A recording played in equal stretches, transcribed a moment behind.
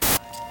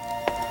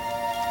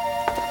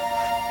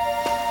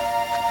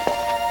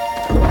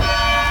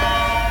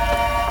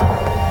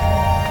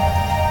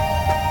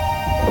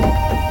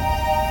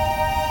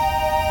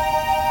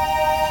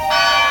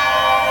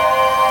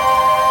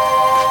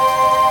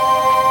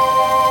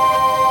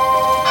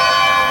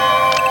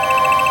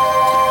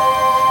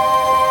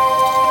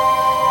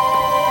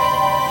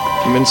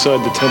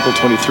inside the Temple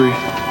 23.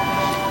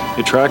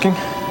 You tracking?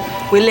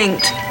 We're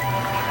linked.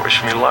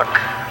 Wish me luck.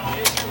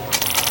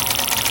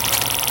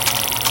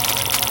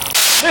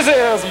 This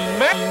is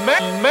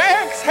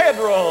Max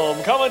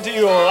Headroom coming to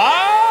you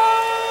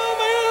live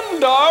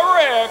and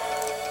direct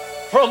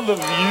from the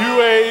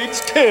View Age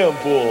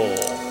Temple.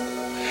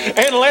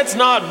 And let's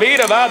not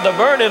beat about the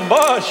burning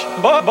bush.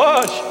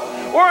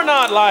 We're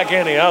not like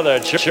any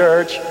other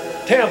church,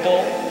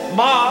 temple,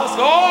 mosque,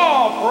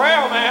 or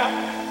prayer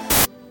mat.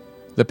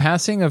 The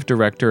passing of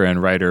director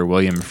and writer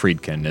William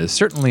Friedkin is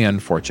certainly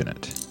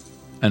unfortunate,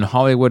 and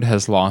Hollywood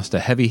has lost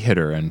a heavy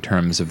hitter in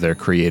terms of their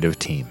creative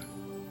team.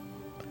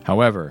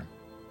 However,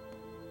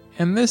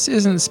 and this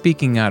isn't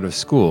speaking out of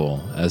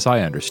school, as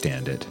I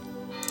understand it,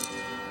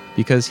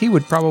 because he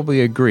would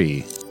probably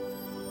agree,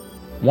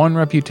 one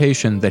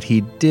reputation that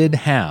he did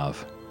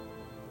have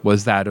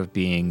was that of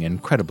being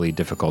incredibly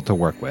difficult to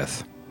work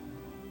with.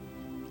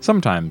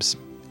 Sometimes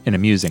in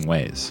amusing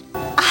ways.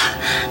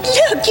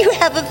 Look, you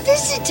have a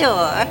visitor.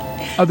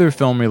 Other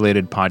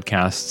film-related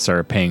podcasts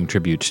are paying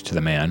tribute to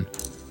the man,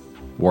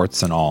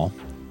 warts and all.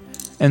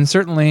 And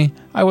certainly,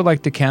 I would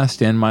like to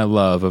cast in my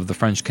love of the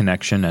French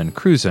Connection and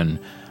cruisin',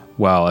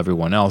 while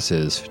everyone else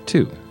is,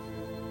 too.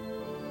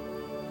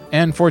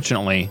 And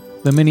fortunately,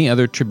 the many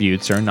other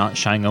tributes are not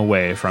shying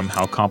away from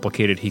how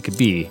complicated he could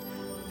be,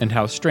 and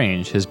how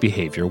strange his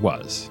behavior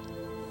was.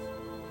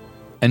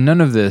 And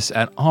none of this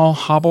at all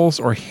hobbles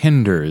or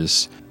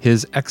hinders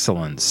his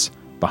excellence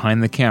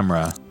behind the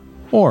camera,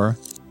 or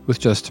with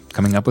just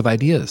coming up with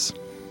ideas.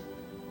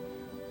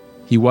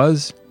 He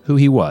was who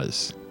he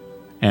was,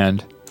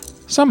 and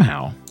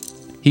somehow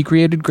he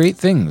created great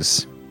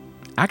things,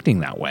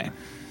 acting that way.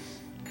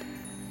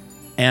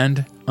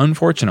 And,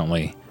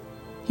 unfortunately,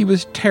 he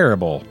was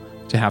terrible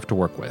to have to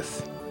work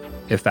with,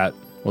 if that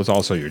was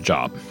also your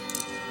job.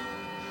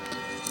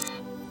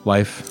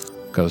 Life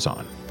goes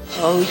on.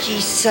 Oh,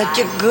 she's such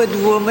a good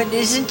woman,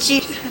 isn't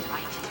she?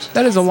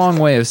 That is a long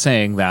way of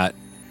saying that,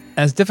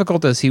 as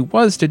difficult as he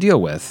was to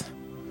deal with,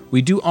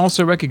 we do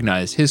also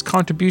recognize his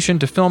contribution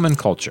to film and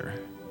culture,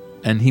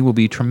 and he will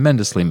be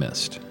tremendously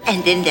missed.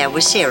 And then there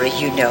was Sarah,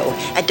 you know,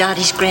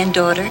 Dottie's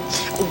granddaughter.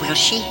 Well,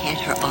 she had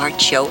her art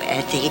show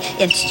at the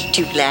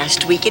Institute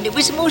last week, and it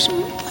was the most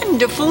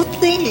wonderful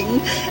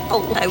thing.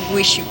 Oh, I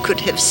wish you could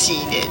have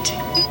seen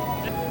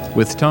it.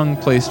 With tongue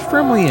placed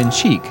firmly in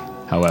cheek,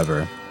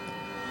 however,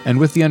 and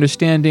with the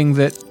understanding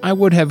that I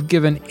would have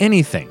given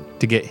anything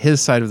to get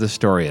his side of the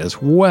story as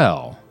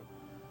well,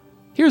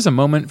 here's a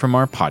moment from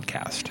our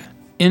podcast,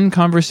 in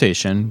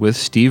conversation with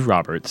Steve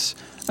Roberts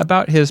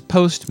about his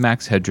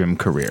post-Max Headroom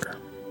career,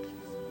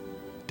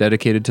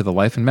 dedicated to the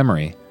life and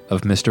memory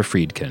of Mr.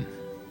 Friedkin.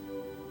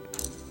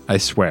 I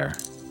swear,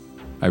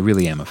 I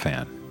really am a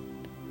fan,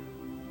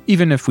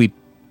 even if we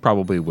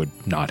probably would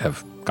not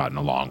have gotten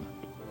along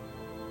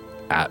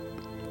at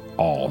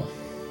all.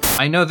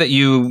 I know that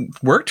you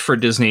worked for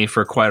Disney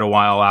for quite a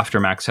while after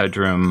Max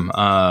Headroom,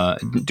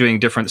 doing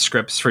different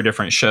scripts for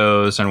different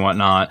shows and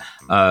whatnot.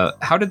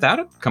 How did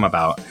that come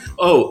about?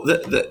 Oh,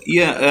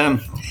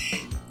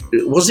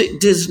 was it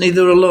Disney?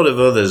 There were a lot of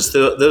others.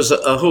 There's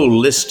a whole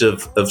list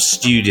of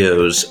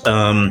studios,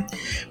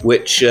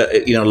 which,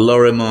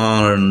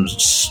 Lorimar and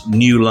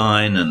New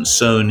Line and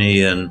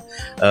Sony, and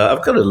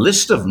I've got a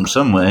list of them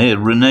somewhere here.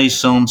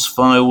 Renaissance,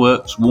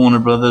 Fireworks, Warner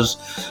Brothers,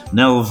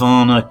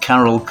 Nelvana,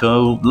 Carol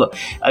Cole.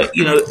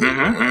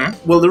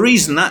 Well, the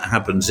reason that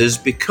happens is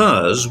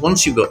because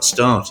once you got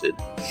started,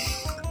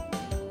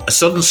 a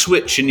sudden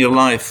switch in your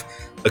life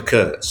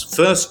occurs.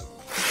 First,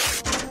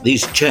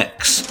 these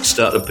checks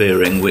start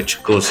appearing, which,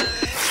 of course,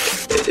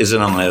 is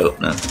an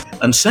eye-opener.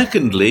 And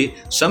secondly,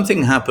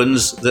 something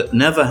happens that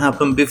never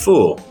happened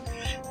before.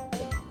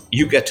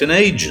 You get an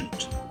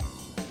agent.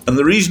 And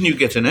the reason you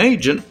get an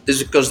agent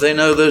is because they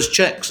know those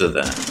checks are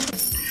there.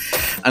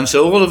 And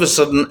so all of a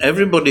sudden,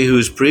 everybody who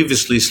was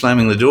previously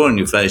slamming the door in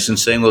your face and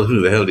saying, well,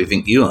 who the hell do you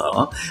think you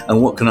are? And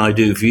what can I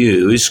do for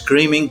you? Is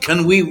screaming,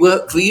 can we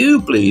work for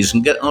you, please,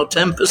 and get our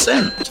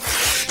 10%?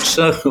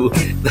 So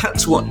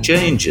that's what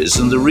changes.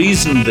 And the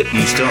reason that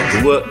you start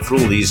to work for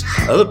all these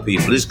other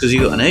people is because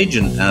you've got an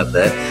agent out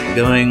there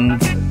going,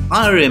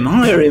 hire him,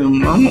 I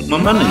want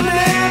my money.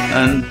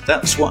 And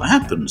that's what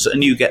happens.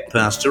 And you get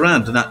passed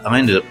around. And I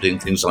ended up doing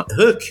things like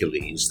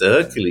Hercules, the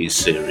Hercules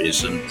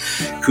series, and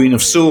Queen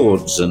of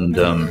Swords, and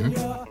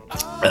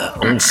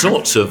all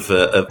sorts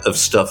of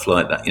stuff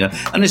like that,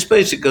 And it's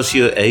basically because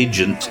your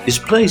agent is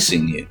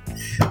placing you.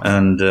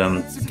 And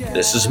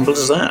it's as simple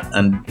as that.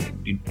 And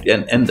you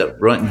end up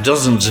writing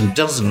dozens and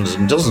dozens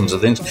and dozens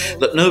of things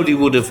that nobody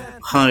would have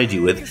hired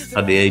you with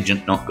had the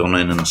agent not gone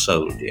in and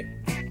sold you.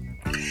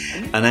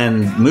 And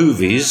then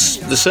movies,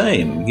 the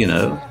same,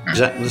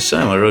 exactly the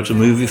same. I wrote a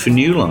movie for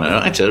New Line.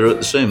 Actually, I wrote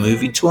the same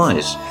movie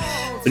twice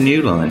for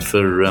New Line,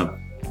 for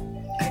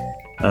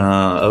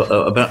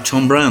about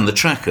Tom Brown, the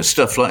tracker,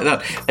 stuff like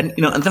that. And,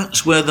 and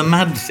that's where the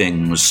mad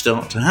things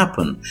start to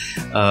happen.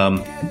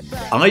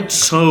 I'd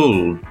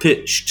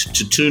pitched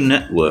to 2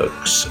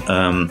 networks,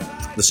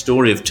 the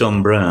story of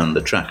Tom Brown,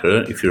 the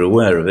tracker, if you're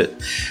aware of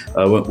it.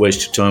 I won't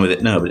waste your time with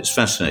it now, but it's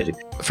fascinating.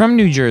 From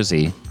New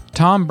Jersey,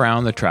 Tom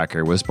Brown the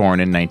Tracker was born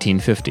in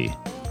 1950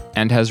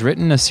 and has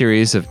written a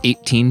series of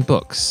 18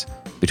 books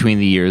between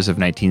the years of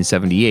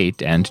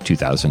 1978 and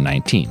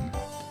 2019.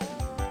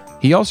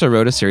 He also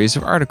wrote a series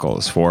of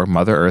articles for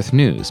Mother Earth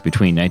News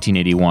between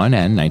 1981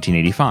 and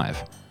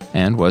 1985,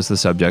 and was the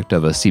subject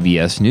of a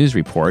CBS News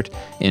report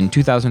in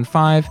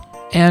 2005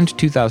 and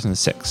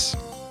 2006.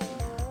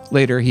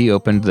 Later, he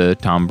opened the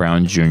Tom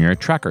Brown Jr.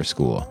 Tracker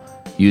School,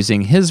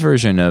 using his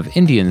version of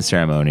Indian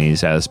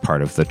ceremonies as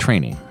part of the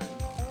training.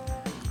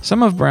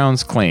 Some of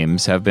Brown's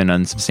claims have been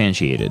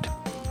unsubstantiated,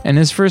 and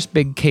his first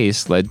big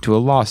case led to a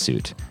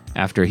lawsuit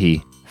after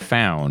he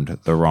found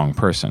the wrong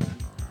person.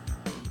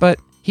 But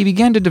he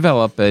began to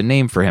develop a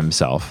name for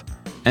himself,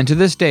 and to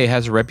this day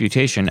has a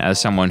reputation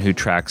as someone who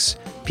tracks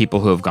people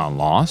who have gone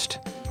lost,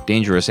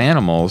 dangerous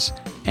animals,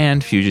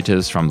 and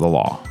fugitives from the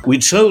law.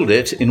 We'd sold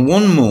it in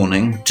one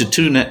morning to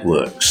 2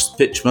 networks. The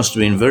pitch must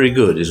have been very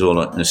good, is all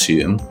I can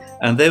assume.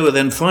 And they were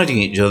then fighting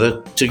each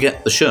other to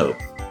get the show.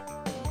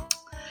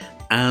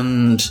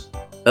 And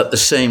at the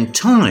same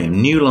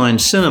time, New Line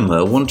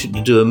Cinema wanted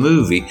to do a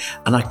movie,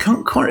 and I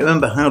can't quite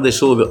remember how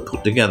this all got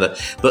put together,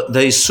 but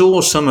they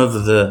saw some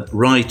of the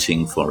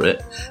writing for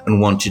it and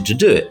wanted to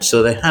do it.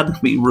 So they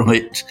had me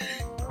write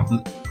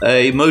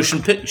a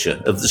motion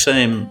picture of the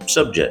same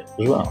subject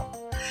as well.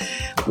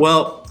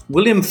 Well,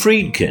 William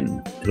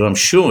Friedkin, who I'm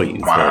sure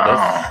you've heard of,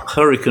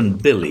 Hurricane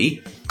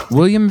Billy.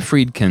 William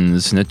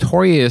Friedkin's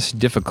notorious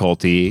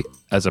difficulty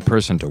as a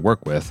person to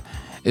work with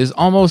is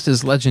almost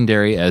as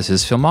legendary as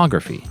his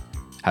filmography,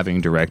 having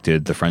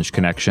directed The French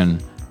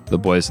Connection, The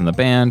Boys in the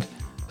Band,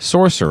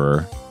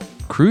 Sorcerer,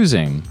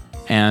 Cruising,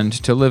 and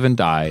To Live and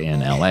Die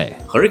in L.A.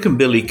 Hurricane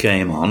Billy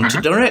came on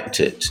to direct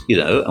it,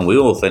 and we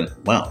all think,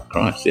 wow,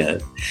 Christ, yeah,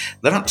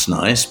 that's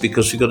nice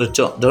because we got a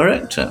top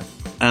director.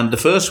 And the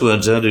first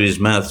words out of his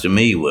mouth to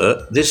me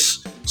were,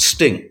 "This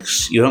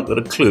stinks. You haven't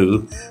got a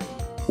clue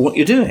what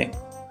you're doing."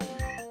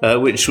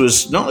 Which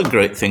was not a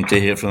great thing to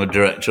hear from a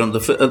director at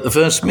the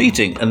first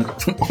meeting. And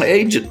my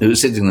agent, who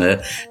was sitting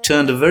there,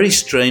 turned a very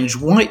strange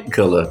white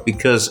colour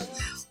because,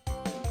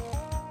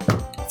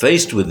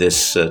 faced with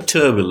this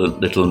turbulent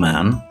little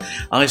man,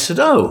 I said,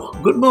 "Oh,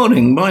 good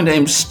morning, my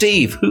name's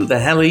Steve, who the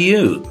hell are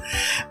you?"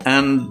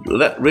 And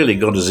that really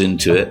got us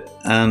into it.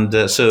 And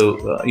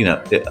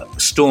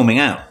storming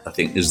out, I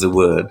think is the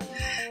word.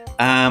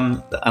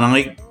 And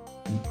I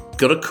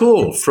got a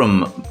call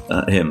from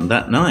him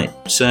that night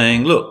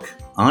saying, "Look,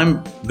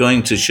 I'm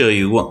going to show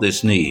you what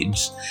this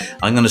needs.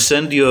 I'm going to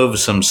send you over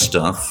some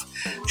stuff,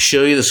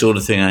 show you the sort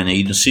of thing I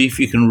need, and see if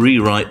you can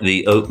rewrite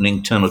the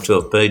opening 10 or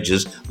 12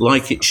 pages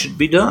like it should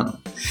be done."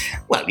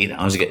 Well,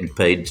 I was getting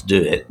paid to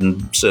do it,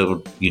 and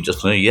so you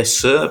just say, "Yes,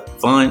 sir,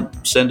 fine,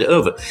 send it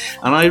over."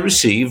 And I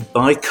received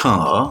by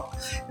car,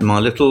 in my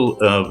little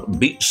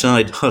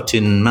beachside hut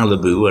in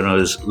Malibu, where I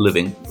was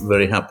living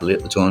very happily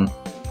at the time,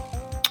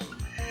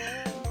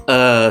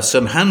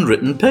 some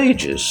handwritten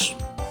pages.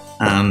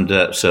 And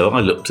so I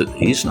looked at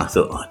these and I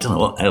thought, I don't know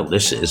what the hell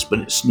this is, but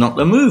it's not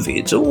a movie,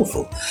 it's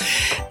awful.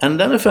 And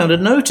then I found a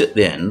note at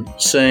the end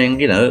saying,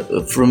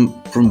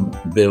 from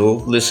Bill,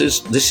 this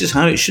is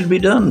how it should be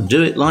done,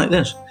 do it like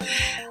this.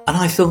 And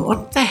I thought,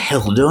 what the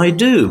hell do I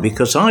do?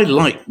 Because I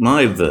liked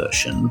my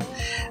version.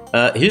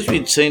 He's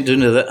been saying to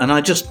do that, and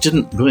I just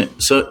didn't do it.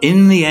 So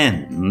in the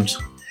end,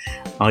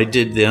 I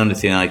did the only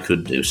thing I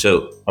could do.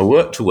 So I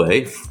worked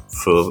away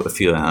for a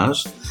few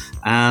hours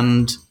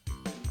and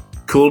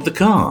called the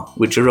car,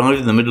 which arrived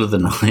in the middle of the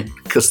night,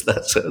 because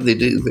that's how they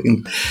do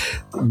things.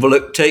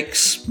 Bullock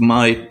takes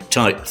my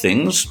typed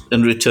things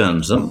and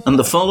returns them, and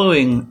the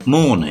following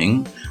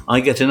morning I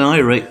get an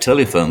irate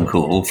telephone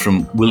call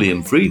from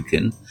William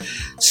Friedkin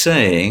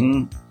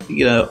saying,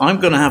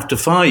 "I'm going to have to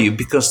fire you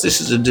because this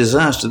is a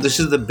disaster. This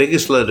is the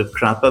biggest load of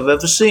crap I've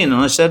ever seen."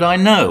 And I said, "I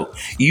know.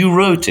 You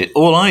wrote it.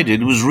 All I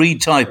did was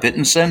retype it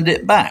and send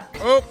it back."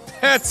 Oh,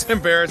 that's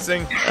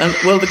embarrassing. And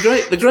well,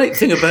 the great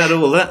thing about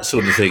all that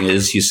sort of thing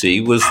is, you see,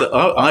 was that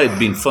I had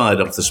been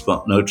fired off the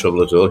spot, no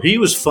trouble at all. He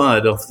was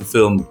fired off the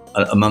film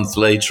a month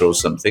later or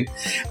something,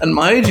 and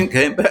my agent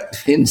came back to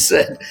me and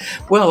said,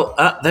 "Well,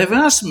 they've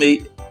asked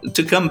me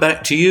to come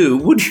back to you.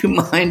 Would you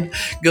mind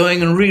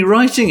going and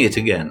rewriting it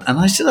again?" And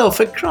I said, "Oh,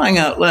 for crying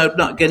out loud,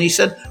 not again." He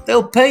said,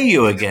 "They'll pay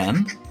you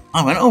again."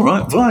 I went, "All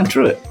right, fine,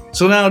 true it."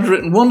 So now I'd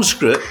written one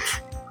script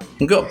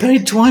and got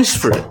paid twice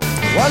for it.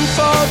 One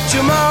for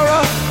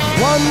tomorrow,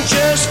 one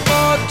just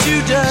for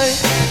today.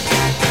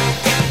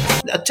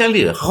 I tell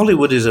you,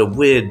 Hollywood is a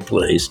weird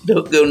place.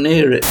 Don't go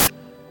near it.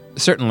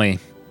 Certainly,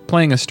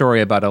 playing a story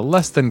about a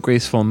less than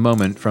graceful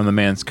moment from the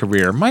man's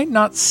career might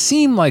not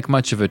seem like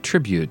much of a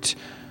tribute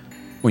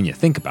when you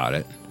think about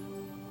it.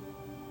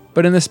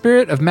 But in the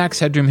spirit of Max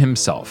Headroom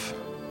himself,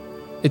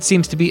 it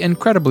seems to be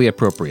incredibly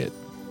appropriate.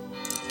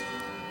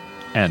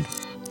 And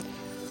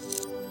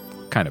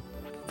kind of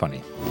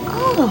funny.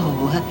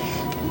 Oh,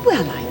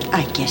 well,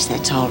 I guess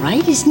that's all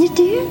right, isn't it,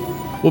 dear?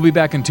 We'll be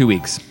back in 2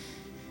 weeks.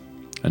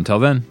 Until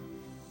then,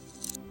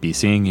 be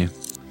seeing you.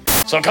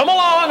 So come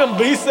along and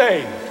be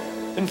safe.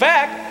 In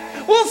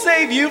fact, we'll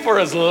save you for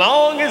as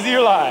long as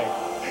you like.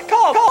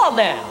 Call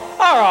now.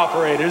 Our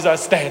operators are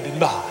standing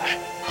by.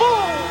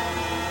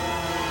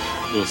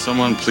 Will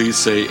someone please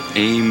say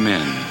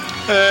amen?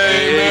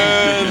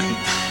 Amen.